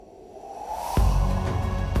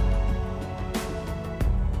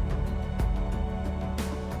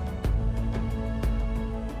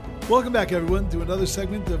Welcome back, everyone, to another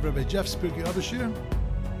segment of Rabbi Jeff's Pirkei Avos,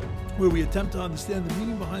 where we attempt to understand the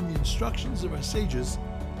meaning behind the instructions of our sages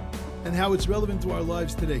and how it's relevant to our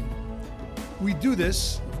lives today. We do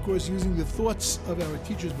this, of course, using the thoughts of our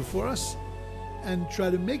teachers before us and try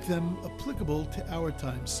to make them applicable to our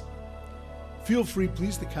times. Feel free,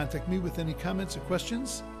 please, to contact me with any comments or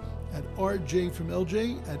questions at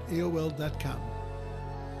rjfromlj@aol.com.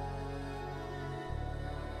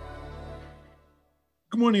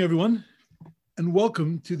 Good morning, everyone, and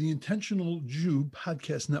welcome to the Intentional Jew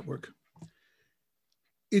Podcast Network.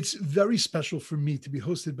 It's very special for me to be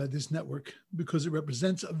hosted by this network because it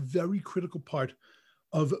represents a very critical part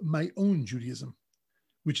of my own Judaism,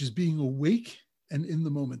 which is being awake and in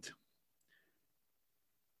the moment.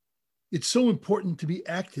 It's so important to be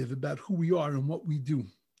active about who we are and what we do.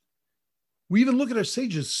 We even look at our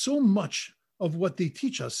sages. So much of what they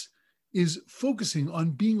teach us is focusing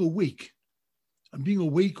on being awake. On being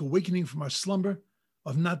awake, awakening from our slumber,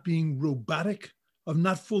 of not being robotic, of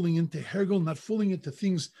not falling into hergel, not falling into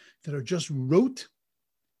things that are just rote,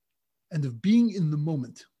 and of being in the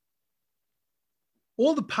moment.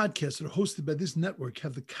 All the podcasts that are hosted by this network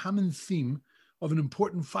have the common theme of an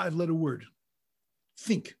important 5-letter word: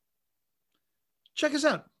 think. Check us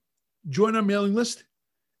out. Join our mailing list,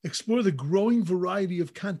 explore the growing variety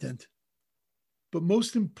of content, but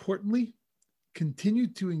most importantly, continue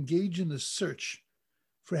to engage in the search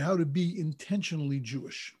for how to be intentionally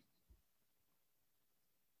Jewish.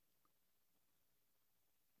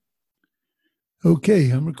 Okay,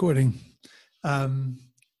 I'm recording. Say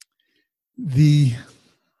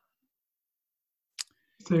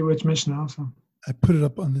which Mishnah also. I put it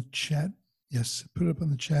up on the chat. Yes, I put it up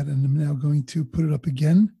on the chat, and I'm now going to put it up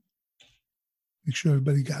again. Make sure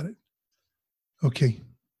everybody got it. Okay.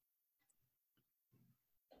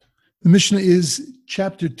 The Mishnah is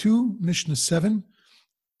chapter 2, Mishnah 7.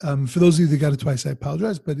 For those of you that got it twice, I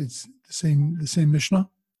apologize, but it's the same Mishnah.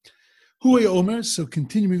 Huay Omer, so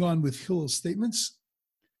continuing on with Hillel's statements.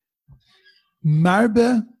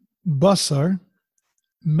 Marbe basar,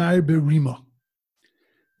 marbe rima.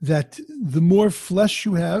 That the more flesh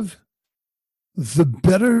you have, the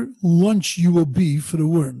better lunch you will be for the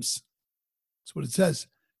worms. That's what it says.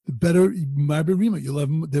 The better marbe rima.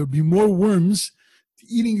 There will be more worms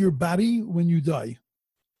eating your body when you die.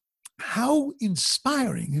 How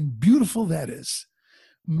inspiring and beautiful that is.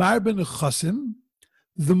 Marbe nechasim,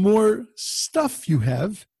 the more stuff you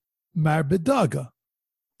have, marbe daga,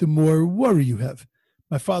 the more worry you have.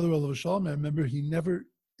 My father, Olav Shalom, I remember he never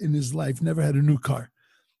in his life had a new car.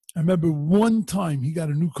 I remember one time he got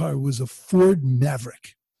a new car. It was a Ford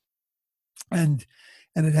Maverick. And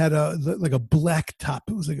it had a black top.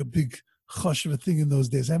 It was like a big chush of a thing in those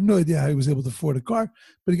days. I have no idea how he was able to afford a car,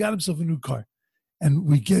 but he got himself a new car. And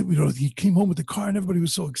he came home with the car and everybody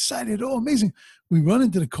was so excited. Oh, amazing. We run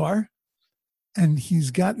into the car and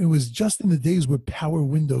it was just in the days where power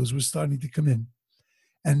windows were starting to come in.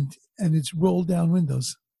 And it's roll down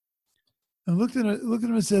windows. And looked at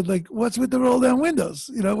him and said, like, what's with the roll down windows?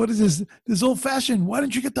 What is this? This old fashioned. Why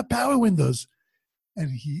don't you get the power windows? And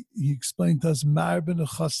he explained to us, marbe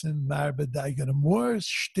nechasim, marbe daiga. The more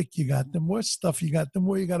shtick you got, the more stuff you got, the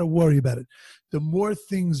more you got to worry about it. The more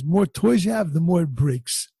things, more toys you have, the more it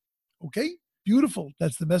breaks. Okay? Beautiful.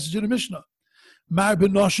 That's the message of the Mishnah. Marbe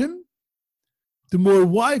noshim, the more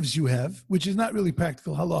wives you have, which is not really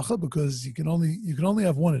practical halacha because you can only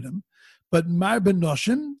have one of them. But marbe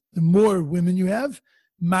noshim, the more women you have,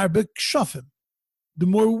 marbe kshafim, the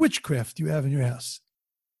more witchcraft you have in your house.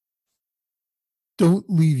 Don't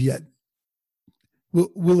leave yet.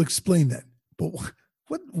 We'll explain that. But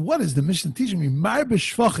what is the Mishnah teaching me? Marbe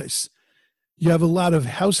shvaches. You have a lot of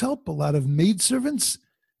house help, a lot of maidservants.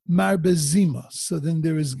 Marbe zima. So then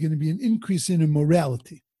there is going to be an increase in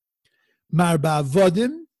immorality. Marbe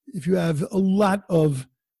avodim. If you have a lot of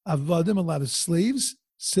avodim, a lot of slaves,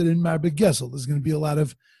 sit in marbe gezel. There's going to be a lot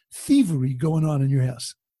of thievery going on in your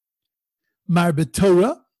house. Marbe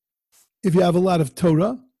Torah. If you have a lot of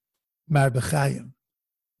Torah, marbe chayim,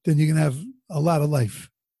 then you're going to have a lot of life.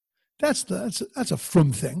 That's a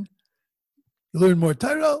frum thing. You learn more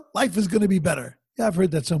Torah, life is going to be better. Yeah, I've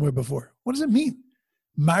heard that somewhere before. What does it mean?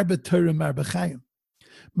 Marbe Torah, marbe chayim.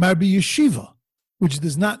 Marbe yeshiva, which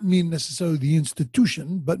does not mean necessarily the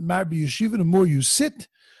institution, but marbe yeshiva, the more you sit,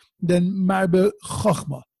 then marbe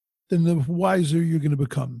chochma, then the wiser you're going to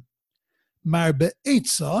become. Marbe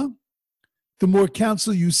eitzah, the more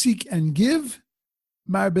counsel you seek and give.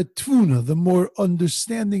 Marbe tvuna, the more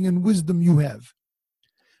understanding and wisdom you have.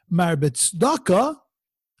 Marbe tzedakah,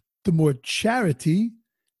 the more charity.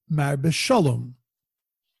 Marbe shalom,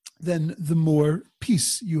 then the more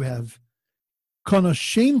peace you have. Kana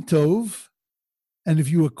shem tov, and if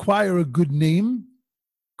you acquire a good name,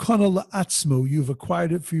 kana la'atzmo, you've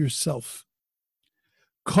acquired it for yourself.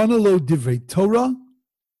 Kana lo divrei Torah,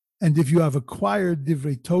 and if you have acquired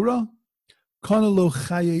divrei Torah, kana lo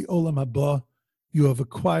chaye olam haba, you have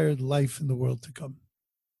acquired life in the world to come.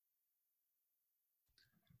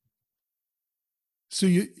 So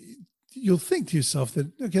you'll think to yourself that,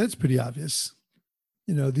 okay, that's pretty obvious.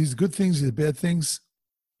 You know, these good things, these bad things.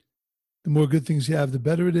 The more good things you have, the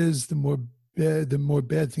better it is. The more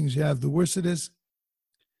bad things you have, the worse it is.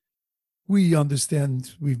 We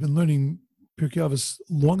understand, we've been learning Pirkei Avos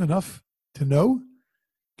long enough to know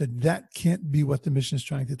that that can't be what the Mishnah is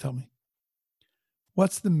trying to tell me.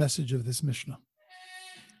 What's the message of this Mishnah?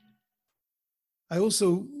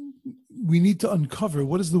 We need to uncover,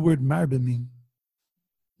 what does the word marbe mean?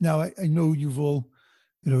 Now, I know you've all,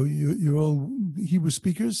 you're all Hebrew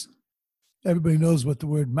speakers. Everybody knows what the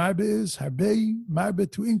word marbe is, harbe,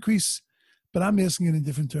 marbe, to increase, but I'm asking it in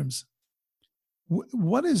different terms.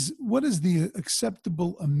 What is the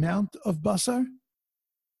acceptable amount of basar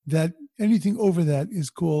that anything over that is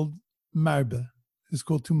called marbe, is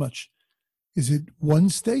called too much? Is it 1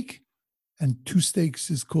 steak and 2 steaks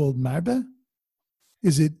is called marbe?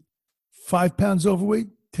 Is it 5 pounds overweight,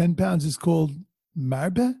 10 pounds is called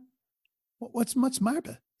marbe? What's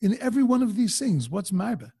marbe? In every one of these things, what's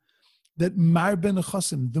marbe? That marbe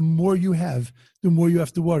nechasim, the more you have, the more you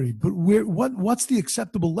have to worry. But what's the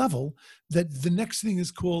acceptable level that the next thing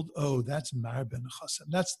is called, oh, that's marbe nechasim,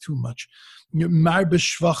 that's too much. Marbe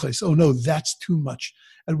shvachis, oh no, that's too much.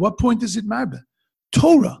 At what point is it marbe?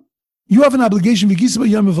 Torah. You have an obligation, you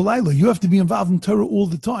have to be involved in Torah all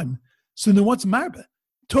the time. So then what's marbe?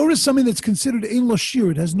 Torah is something that's considered ein lo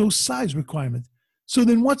shir, it has no size requirement. So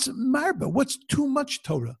then what's marbe? What's too much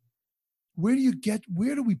Torah? Where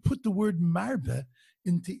do we put the word marbe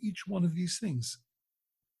into each one of these things?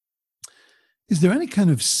 Is there any kind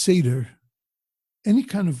of seder, any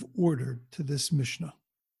kind of order to this Mishnah?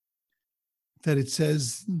 That it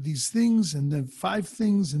says these things and then 5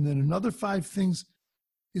 things and then another 5 things?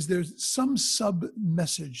 Is there some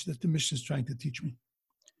sub-message that the Mishnah is trying to teach me?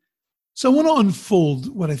 So I want to unfold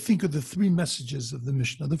what I think are the 3 messages of the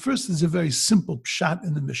Mishnah. The first is a very simple pshat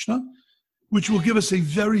in the Mishnah, which will give us a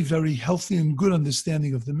very, very healthy and good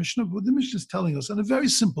understanding of the Mishnah. What the Mishnah is telling us on a very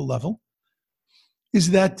simple level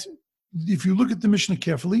is that if you look at the Mishnah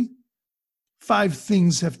carefully, 5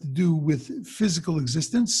 things have to do with physical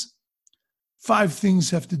existence, 5 things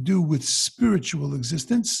have to do with spiritual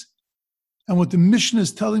existence, and what the Mishnah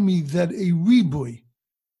is telling me that a riboy,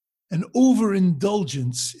 an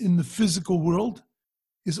overindulgence in the physical world,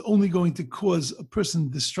 is only going to cause a person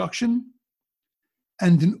destruction,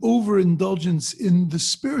 and an overindulgence in the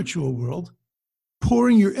spiritual world,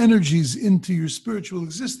 pouring your energies into your spiritual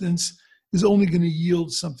existence, is only going to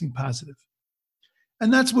yield something positive.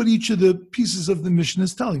 And that's what each of the pieces of the Mishnah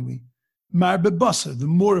is telling me. Marbe basar, the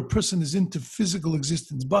more a person is into physical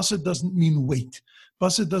existence. Basar doesn't mean weight.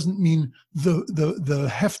 Basar doesn't mean the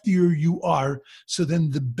heftier you are, so then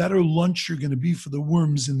the better lunch you're going to be for the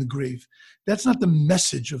worms in the grave. That's not the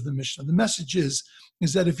message of the Mishnah. The message is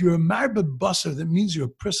that if you're a marbe basar, that means you're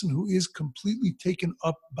a person who is completely taken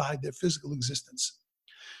up by their physical existence.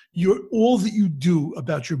 All that you do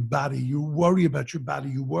about your body, you worry about your body,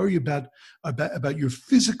 you worry about your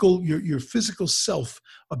physical self,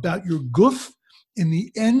 about your guf. In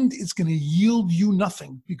the end, it's going to yield you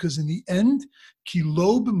nothing, because in the end,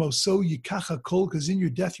 kilo b'moso yikacha kol, because in your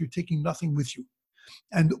death you're taking nothing with you,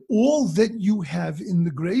 and all that you have in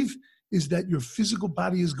the grave is that your physical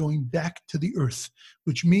body is going back to the earth,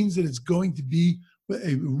 which means that it's going to be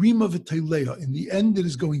a rima v'teileah. In the end, it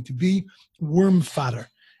is going to be worm fodder.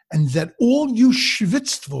 And that all you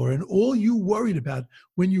schwitzed for and all you worried about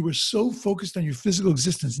when you were so focused on your physical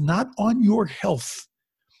existence, not on your health,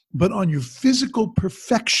 but on your physical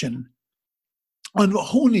perfection, on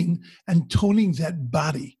honing and toning that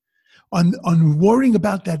body, on worrying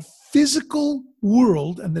about that physical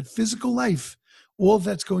world and that physical life, all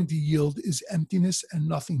that's going to yield is emptiness and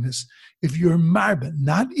nothingness. If you're marbe,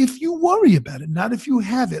 not if you worry about it, not if you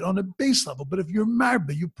have it on a base level, but if you're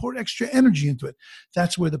marbe, you pour extra energy into it,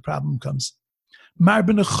 that's where the problem comes.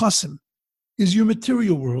 Marbe nechasim is your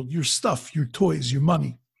material world, your stuff, your toys, your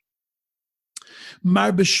money.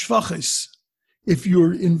 Marbe shvachos, if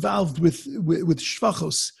you're involved with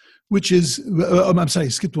shvachos, which is, I'm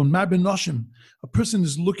sorry, skipped one. Marbe noshim, a person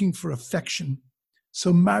is looking for affection.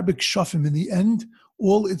 So marbe kshafim, in the end,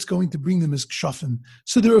 all it's going to bring them is kshafim.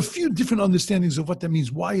 So there are a few different understandings of what that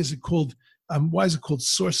means. Why is it called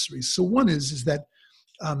sorcery? So one is that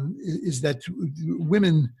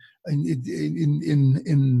women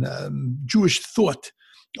Jewish thought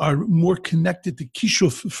are more connected to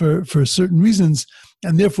kishuf for certain reasons,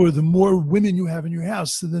 and therefore the more women you have in your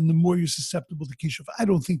house, then the more you're susceptible to kishuf. I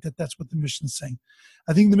don't think that that's what the Mishnah is saying.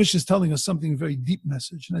 I think the Mishnah is telling us something, a very deep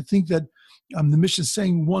message, and I think that the Mishnah is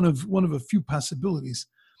saying one of a few possibilities.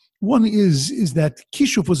 One is that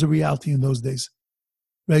kishuf was a reality in those days,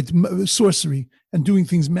 right? Sorcery and doing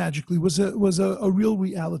things magically was a real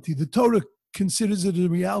reality. The Torah considers it a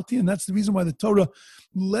reality, and that's the reason why the Torah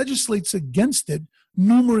legislates against it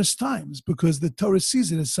numerous times, because the Torah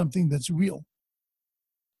sees it as something that's real.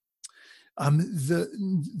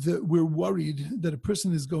 We're worried that a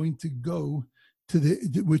person is going to go to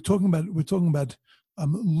we're talking about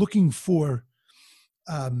looking for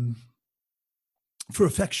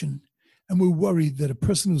affection, and we're worried that a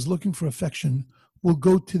person who's looking for affection will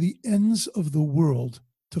go to the ends of the world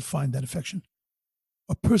to find that affection.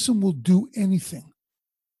 A person will do anything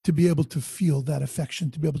to be able to feel that affection,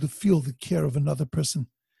 to be able to feel the care of another person.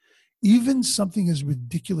 Even something as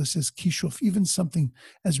ridiculous as kishuf, even something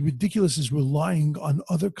as ridiculous as relying on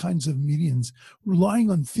other kinds of mediums, relying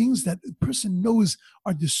on things that a person knows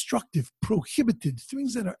are destructive, prohibited,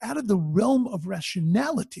 things that are out of the realm of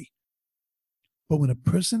rationality. But when a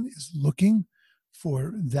person is looking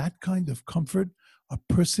for that kind of comfort, a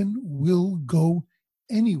person will go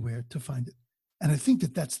anywhere to find it. And I think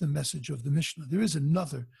that that's the message of the Mishnah. There is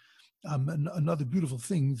another beautiful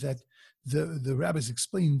thing that the rabbis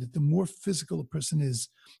explain, that the more physical a person is,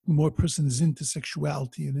 the more a person is into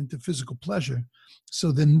sexuality and into physical pleasure.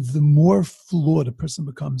 So then the more flawed a person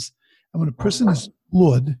becomes. And when a person is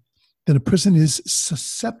flawed, then a person is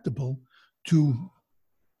susceptible to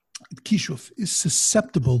kishuf, is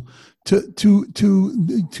susceptible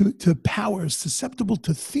to powers, susceptible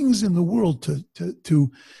to things in the world,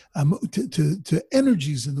 to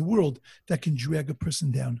energies in the world that can drag a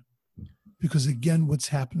person down. Because again, what's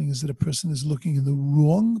happening is that a person is looking in the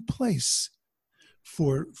wrong place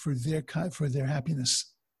for their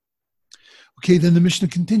happiness. Okay, then the Mishnah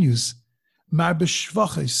continues. Mar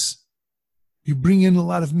b'shvachis, you bring in a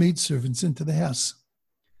lot of maidservants into the house.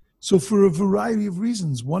 So for a variety of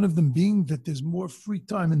reasons, one of them being that there's more free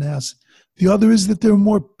time in the house. The other is that there are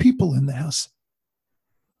more people in the house.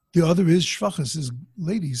 The other is shvachas, is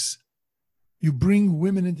ladies. You bring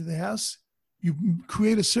women into the house, you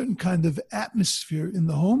create a certain kind of atmosphere in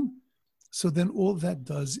the home, so then all that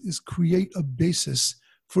does is create a basis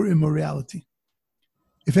for immorality.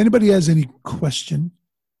 If anybody has any question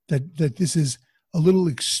that this is a little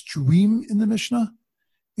extreme in the Mishnah,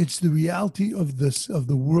 it's the reality of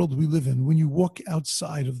the world we live in. When you walk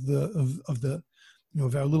outside of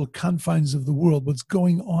our little confines of the world, what's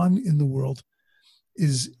going on in the world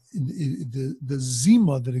is the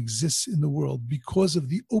zima that exists in the world because of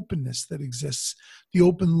the openness that exists, the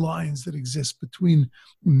open lines that exist between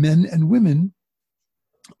men and women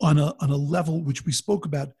on a level which we spoke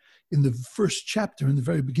about in the first chapter, in the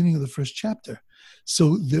very beginning of the first chapter.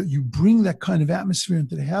 So you bring that kind of atmosphere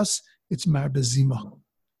into the house, it's marba zima.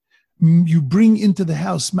 You bring into the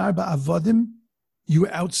house marba avadim, you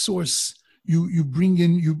outsource, you bring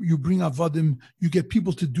avadim, you get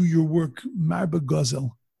people to do your work, marba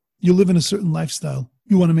gazel. You live in a certain lifestyle.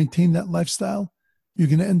 You want to maintain that lifestyle, you're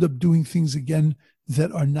going to end up doing things again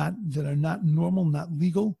that are not normal, not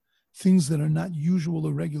legal, things that are not usual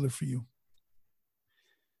or regular for you.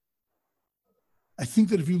 I think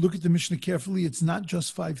that if you look at the Mishnah carefully, it's not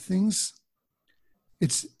just 5 things.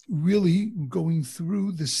 It's really going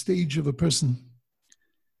through the stage of a person,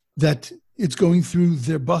 that it's going through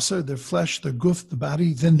their basar, their flesh, their guf, the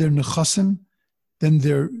body, then their nechasim, then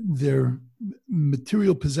their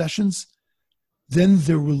material possessions, then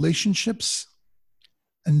their relationships,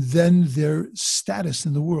 and then their status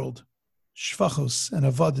in the world, shvachos and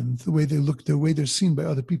avadim, the way they look, the way they're seen by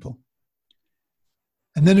other people.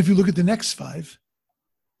 And then if you look at the next 5,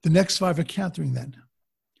 the next 5 are countering that.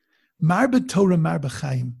 Marba Torah, marba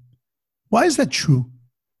chaim. Why is that true?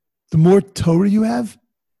 The more Torah you have,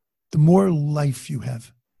 the more life you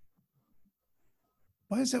have.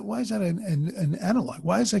 Why is that? Why is that an analog?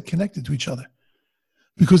 Why is that connected to each other?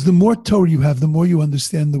 Because the more Torah you have, the more you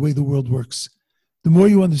understand the way the world works. The more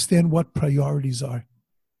you understand what priorities are.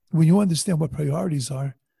 When you understand what priorities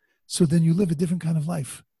are, so then you live a different kind of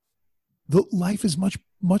life. The life is much,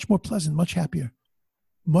 much more pleasant, much happier,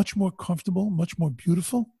 much more comfortable, much more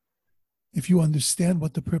beautiful, if you understand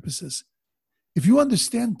what the purpose is. If you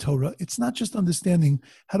understand Torah, it's not just understanding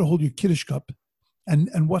how to hold your Kiddush cup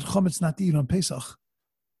and what chametz not to eat on Pesach.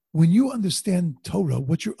 When you understand Torah,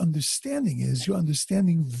 what you're understanding is you're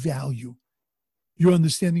understanding value. You're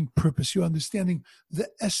understanding purpose. You're understanding the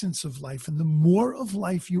essence of life. And the more of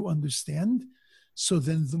life you understand, so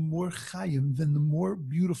then the more chayim, then the more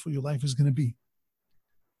beautiful your life is going to be.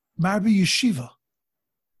 Marbe Yeshiva,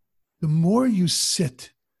 the more you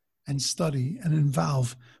sit and study and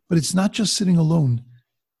involve, but it's not just sitting alone.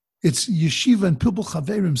 It's yeshiva and pilbul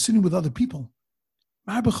chaverim, sitting with other people.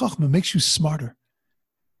 Marbe Chachma makes you smarter.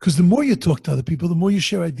 Because the more you talk to other people, the more you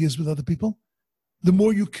share ideas with other people, the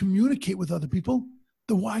more you communicate with other people,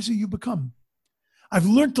 the wiser you become. I've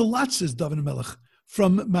learned a lot, says David Melech,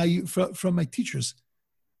 from my teachers.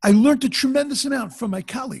 I learned a tremendous amount from my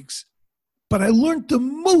colleagues, but I learned the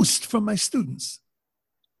most from my students.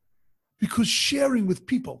 Because sharing with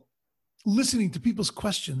people, listening to people's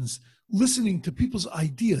questions, listening to people's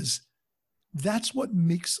ideas, that's what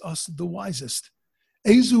makes us the wisest.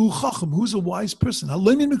 Ezu Chacham, who's a wise person?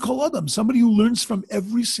 Halenin Mikol Adam, somebody who learns from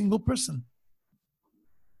every single person.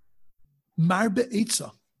 Marbe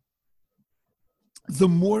Eitzah, the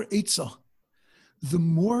more Eitzah, the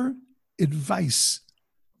more advice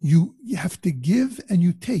you have to give and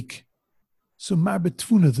you take. So Marbe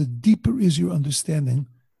Tvuna, the deeper is your understanding.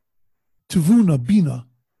 Tvuna, Bina,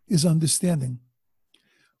 is understanding.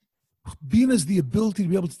 Bina is the ability to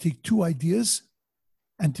be able to take two ideas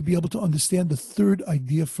and to be able to understand the third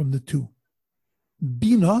idea from the two.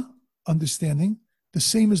 Bina, understanding, the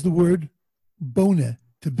same as the word bone,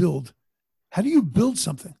 to build. How do you build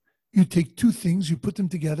something? You take two things, you put them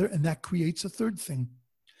together, and that creates a third thing.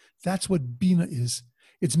 That's what Bina is.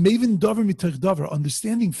 It's Maven Davar Mitach Davar,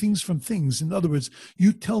 understanding things from things. In other words,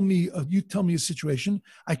 you tell me a situation,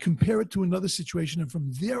 I compare it to another situation, and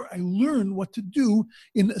from there I learn what to do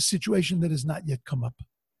in a situation that has not yet come up.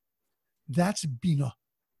 That's Bina.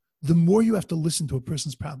 The more you have to listen to a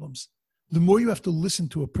person's problems, the more you have to listen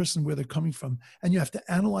to a person where they're coming from, and you have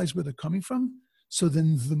to analyze where they're coming from, so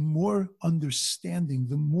then the more understanding,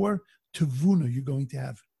 the more tevuna you're going to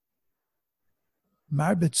have.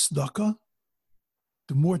 Marbet tzedakah,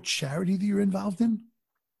 the more charity that you're involved in,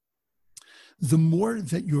 the more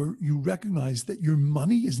that you recognize that your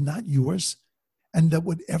money is not yours and that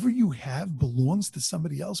whatever you have belongs to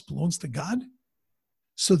somebody else, belongs to God.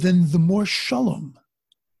 So then the more shalom,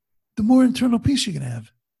 the more internal peace you're going to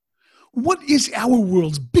have. What is our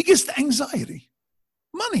world's biggest anxiety?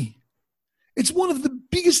 Money. It's one of the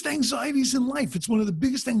biggest anxieties in life. It's one of the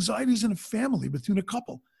biggest anxieties in a family between a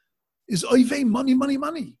couple is oivei, money, money,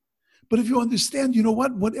 money. But if you understand, you know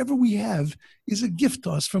what? Whatever we have is a gift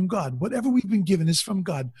to us from God. Whatever we've been given is from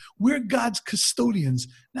God. We're God's custodians.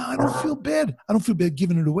 Now, I don't feel bad. I don't feel bad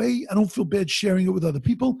giving it away. I don't feel bad sharing it with other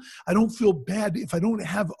people. I don't feel bad if I don't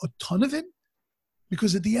have a ton of it.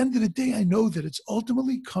 Because at the end of the day, I know that it's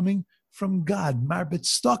ultimately coming from God, Marbet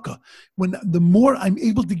Tzedakah. When the more I'm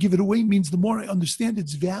able to give it away means the more I understand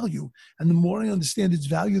its value. And the more I understand its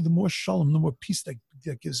value, the more shalom, the more peace that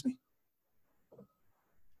gives me.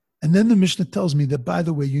 And then the Mishnah tells me that, by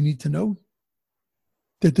the way, you need to know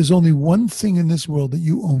that there's only one thing in this world that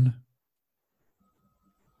you own.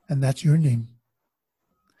 And that's your name.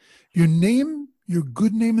 Your name, your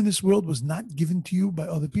good name in this world was not given to you by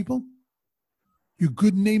other people. Your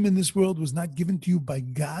good name in this world was not given to you by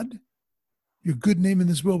God. Your good name in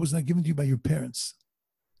this world was not given to you by your parents.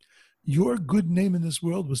 Your good name in this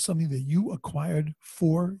world was something that you acquired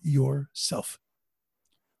for yourself.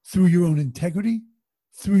 Through your own integrity,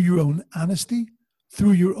 through your own honesty,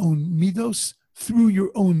 through your own midos, through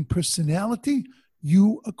your own personality,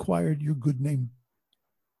 you acquired your good name.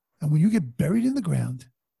 And when you get buried in the ground,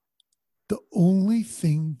 the only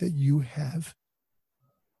thing that you have,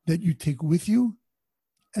 that you take with you,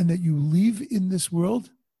 and that you leave in this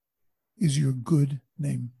world is your good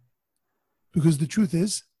name. Because the truth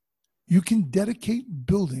is, you can dedicate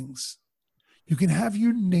buildings. You can have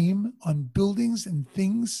your name on buildings and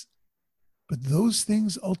things, but those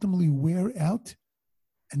things ultimately wear out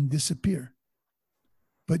and disappear.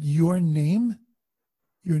 But your name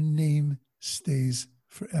stays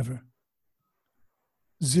forever.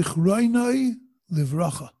 Zichroinoi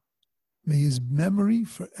livracha. May his memory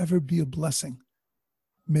forever be a blessing.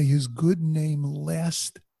 May his good name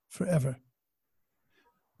last forever.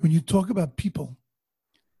 When you talk about people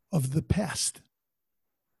of the past,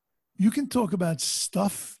 you can talk about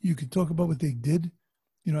stuff, you can talk about what they did.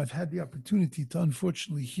 You know, I've had the opportunity to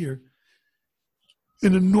unfortunately hear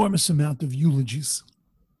an enormous amount of eulogies.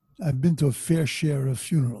 I've been to a fair share of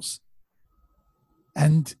funerals.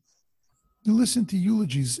 And you listen to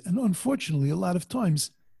eulogies, and unfortunately, a lot of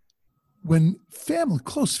times, when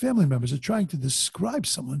close family members are trying to describe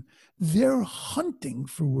someone, they're hunting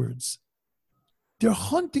for words. They're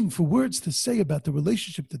hunting for words to say about the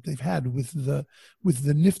relationship that they've had with the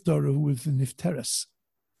niftar or with the nifteres.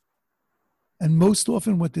 And most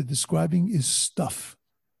often what they're describing is stuff.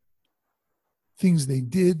 Things they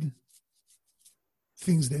did,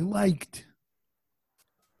 things they liked,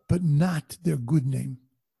 but not their good name.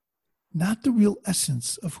 Not the real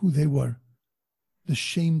essence of who they were. The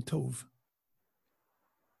Shem Tov.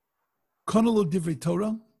 Konolo Divrei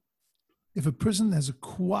Torah. If a person has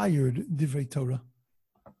acquired Divrei Torah,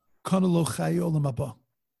 Konolo Chai Olam Haba.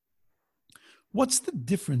 What's the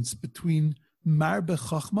difference between Marbe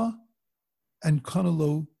Chachma and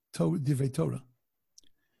Konolo Divrei Torah?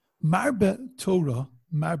 Marbe Torah,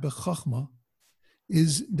 Marbe Chachma,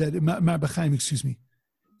 is that, Marbe Chaim,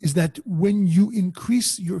 is that when you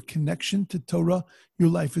increase your connection to Torah, your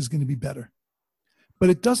life is going to be better.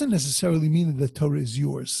 But it doesn't necessarily mean that the Torah is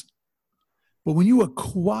yours. But when you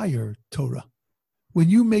acquire Torah, when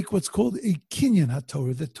you make what's called a kinyan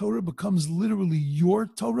HaTorah, the Torah becomes literally your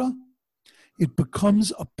Torah, it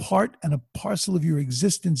becomes a part and a parcel of your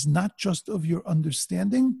existence, not just of your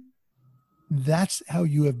understanding. That's how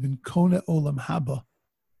you have been Kona Olam Haba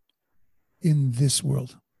in this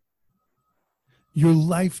world. Your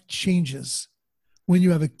life changes. When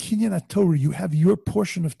you have a kinyan HaTorah, you have your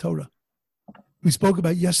portion of Torah. We spoke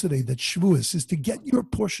about yesterday that Shavuos is to get your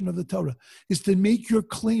portion of the Torah, is to make your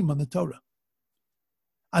claim on the Torah.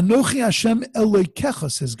 Anochi Hashem Elokecha,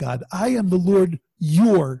 says God. I am the Lord,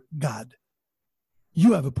 your God.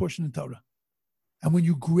 You have a portion of Torah. And when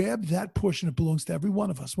you grab that portion, it belongs to every one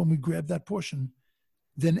of us. When we grab that portion,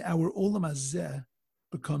 then our Olam Hazeh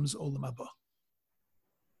becomes Olam Haba.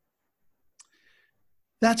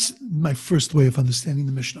 That's my first way of understanding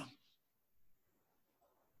the Mishnah.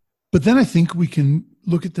 But then I think we can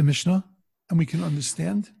look at the Mishnah and we can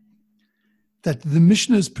understand that the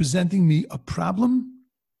Mishnah is presenting me a problem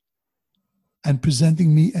and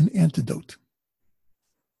presenting me an antidote.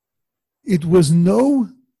 It was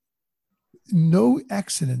no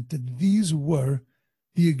accident that these were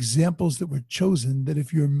the examples that were chosen, that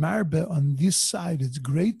if you're marbe on this side, it's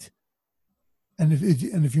great, and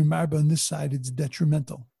if you're marbe on this side, it's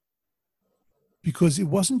detrimental. Because it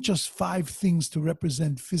wasn't just 5 things to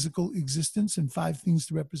represent physical existence and 5 things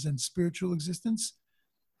to represent spiritual existence,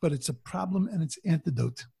 but it's a problem and it's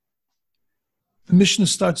antidote. The Mishnah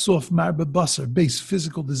starts off marbe basar, base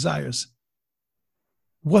physical desires.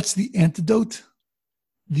 What's the antidote?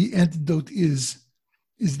 The antidote is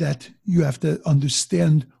that you have to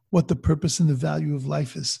understand what the purpose and the value of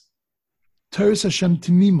life is. Torah Hashem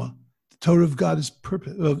Timima, the Torah of God is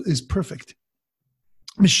perfect.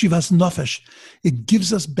 Meshivas Nafesh, it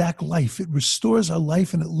gives us back life. It restores our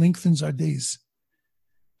life and it lengthens our days.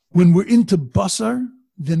 When we're into basar,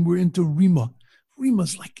 then we're into rima.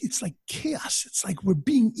 Rima's it's like chaos. It's like we're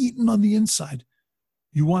being eaten on the inside.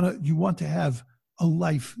 You want to have a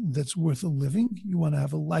life that's worth a living. You want to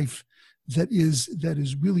have a life that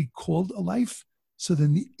is really called a life. So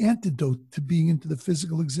then the antidote to being into the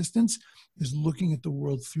physical existence is looking at the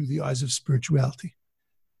world through the eyes of spirituality.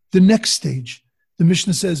 The next stage, the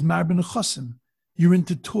Mishnah says, Mar b'nechasim, you're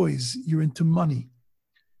into toys, you're into money.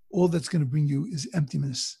 All that's going to bring you is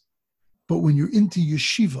emptiness. But when you're into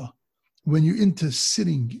yeshiva, when you're into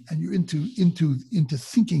sitting and you're into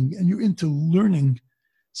thinking and you're into learning,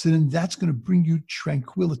 so then that's going to bring you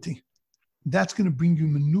tranquility. That's going to bring you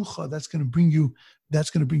menucha. That's going to bring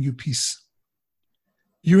you peace.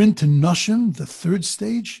 You're into nashim, the third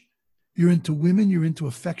stage. You're into women. You're into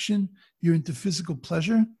affection. You're into physical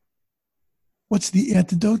pleasure. What's the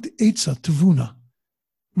antidote? Eitzah, tavuna.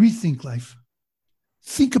 Rethink life.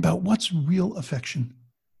 Think about what's real affection.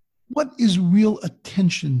 What is real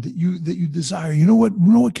attention that you desire? You know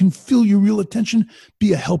what can fill your real attention?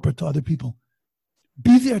 Be a helper to other people.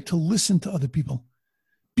 Be there to listen to other people.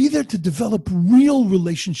 Be there to develop real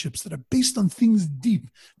relationships that are based on things deep,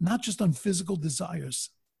 not just on physical desires.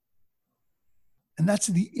 And that's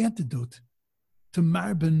the antidote to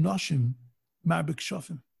mar ben nashim, mar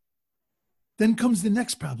b'kshafim. Then comes the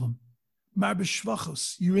next problem. Mar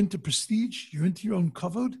b'shvachos. You're into prestige. You're into your own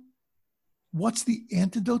kavod. What's the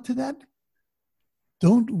antidote to that?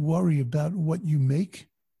 Don't worry about what you make.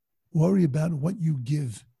 Worry about what you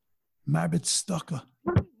give. Mar b'tzedakah.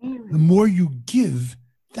 The more you give,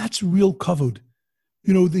 that's real kavod.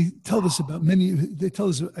 You know, they tell us,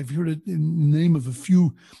 I've heard it in the name of a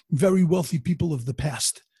few very wealthy people of the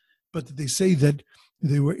past, but they say that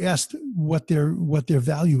they were asked what their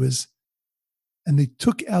value is, and they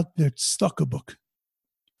took out their tzedakah book,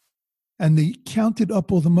 and they counted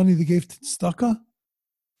up all the money they gave to tzedakah,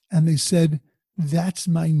 and they said, that's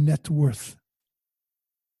my net worth.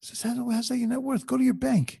 So how's that your net worth? Go to your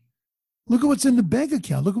bank. Look at what's in the bank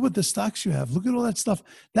account. Look at what the stocks you have. Look at all that stuff.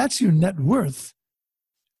 That's your net worth.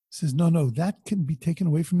 He says, no, that can be taken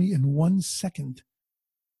away from me in 1 second.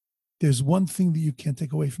 There's one thing that you can't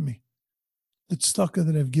take away from me. The tzedakah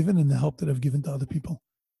that I've given and the help that I've given to other people.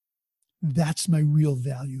 That's my real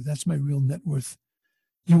value. That's my real net worth.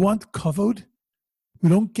 You want kavod? We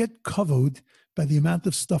don't get kavod by the amount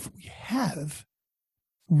of stuff we have.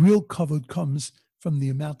 Real kavod comes from the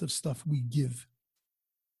amount of stuff we give.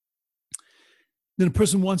 Then a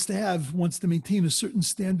person wants to maintain a certain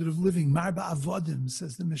standard of living. Marba avodim,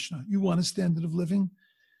 says the Mishnah. You want a standard of living?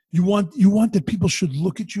 You want that people should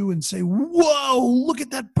look at you and say, whoa, look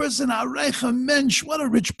at that person, Areicha Mensch, what a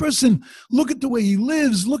rich person. Look at the way he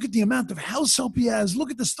lives. Look at the amount of house help he has.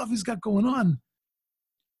 Look at the stuff he's got going on.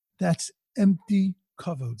 That's empty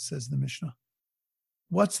kavod, says the Mishnah.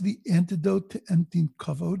 What's the antidote to empty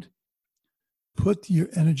kavod? Put your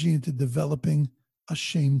energy into developing a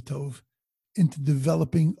shem tov, into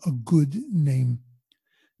developing a good name.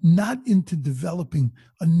 Not into developing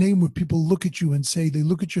a name where people look at you and say, they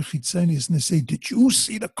look at your chitzonius and they say, did you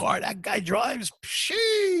see the car that guy drives?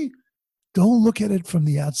 Pshee! Don't look at it from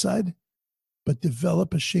the outside, but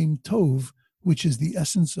develop a shem tov, which is the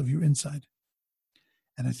essence of your inside.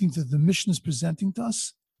 And I think that the Mishnah is presenting to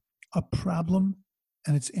us a problem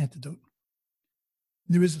and its antidote.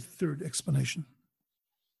 There is a third explanation,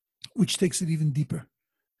 which takes it even deeper.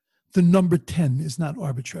 The number 10 is not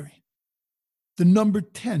arbitrary. The number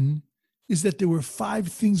 10 is that there were 5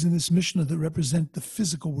 things in this Mishnah that represent the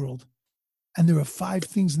physical world. And there are 5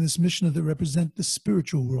 things in this Mishnah that represent the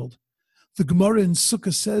spiritual world. The Gemara in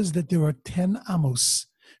Sukkah says that there are 10 amos.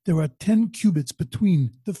 There are 10 cubits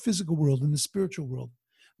between the physical world and the spiritual world.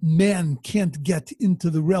 Man can't get into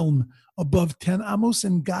the realm above 10 amos,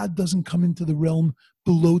 and God doesn't come into the realm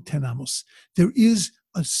below 10 amos. There is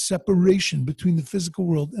a separation between the physical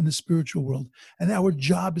world and the spiritual world. And our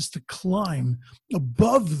job is to climb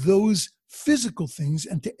above those physical things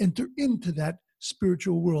and to enter into that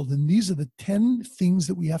spiritual world. And these are the 10 things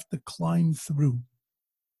that we have to climb through.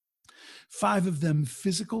 5 of them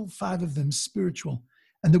physical, 5 of them spiritual.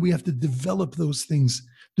 And that we have to develop those things.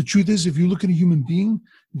 The truth is, if you look at a human being,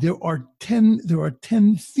 there are 10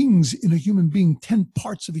 things in a human being, 10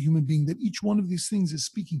 parts of a human being that each one of these things is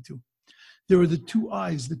speaking to. There are the 2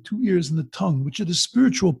 eyes, the 2 ears, and the tongue, which are the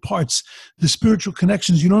spiritual parts, the spiritual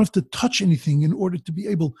connections. You don't have to touch anything in order to be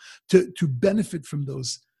able to benefit from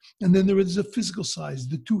those. And then there is a physical side,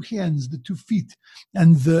 the 2 hands, the 2 feet,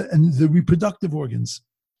 and the reproductive organs.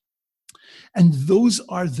 And those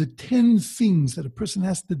are the 10 things that a person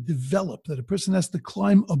has to develop, that a person has to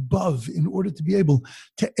climb above in order to be able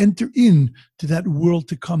to enter in to that world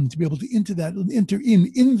to come, to be able to enter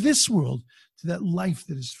in this world, to that life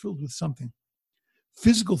that is filled with something.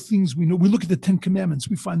 Physical things we know. We look at the 10 commandments.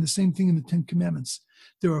 We find the same thing in the 10 commandments.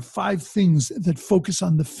 There are 5 things that focus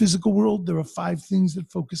on the physical world. There are 5 things that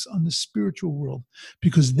focus on the spiritual world,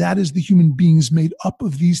 because that is the human beings made up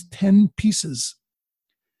of these 10 pieces.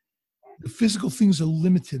 The physical things are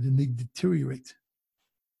limited and they deteriorate.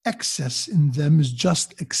 Excess in them is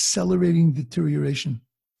just accelerating deterioration.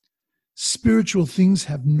 Spiritual things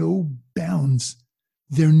have no bounds.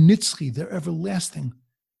 They're nitzchi, they're everlasting.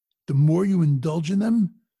 The more you indulge in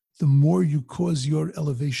them, the more you cause your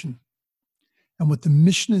elevation. And what the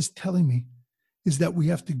Mishnah is telling me is that we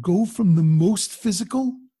have to go from the most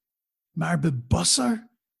physical, marbe basar,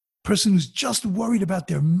 person who's just worried about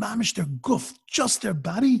their mamish, their guf, just their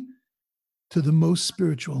body, to the most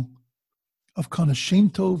spiritual, of kana shem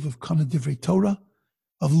tov, of kana divrei Torah,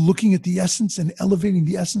 of looking at the essence and elevating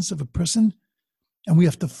the essence of a person. And we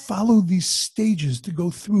have to follow these stages to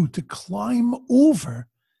go through, to climb over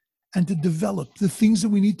and to develop. The things that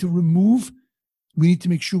we need to remove, we need to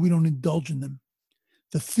make sure we don't indulge in them.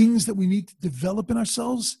 The things that we need to develop in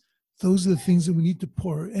ourselves, those are the things that we need to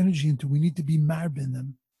pour our energy into. We need to be marb in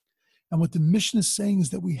them. And what the Mishnah is saying is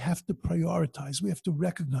that we have to prioritize. We have to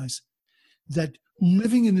recognize that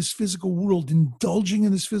living in this physical world, indulging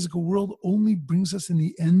in this physical world, only brings us in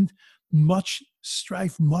the end much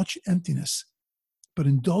strife, much emptiness. But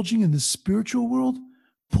indulging in the spiritual world,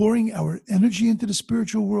 pouring our energy into the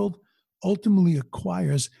spiritual world, ultimately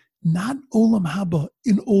acquires not olam haba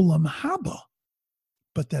in olam haba,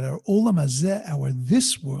 but that our olam hazeh, our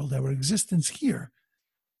this world, our existence here,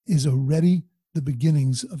 is already the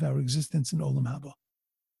beginnings of our existence in olam haba.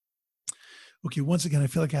 Okay, once again, I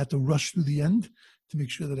feel like I had to rush through the end to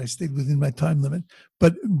make sure that I stayed within my time limit.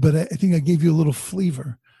 But I think I gave you a little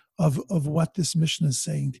flavor of what this Mishnah is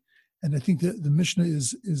saying. And I think that the Mishnah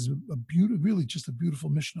is a really just a beautiful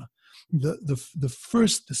Mishnah. The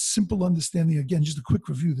first, the simple understanding, again, just a quick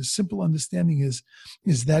review. The simple understanding is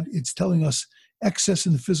that it's telling us excess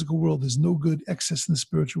in the physical world is no good, excess in the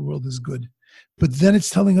spiritual world is good. But then it's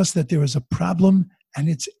telling us that there is a problem and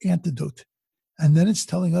its antidote. And then it's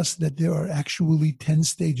telling us that there are actually 10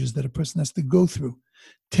 stages that a person has to go through,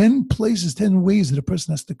 10 places, 10 ways that a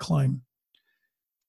person has to climb.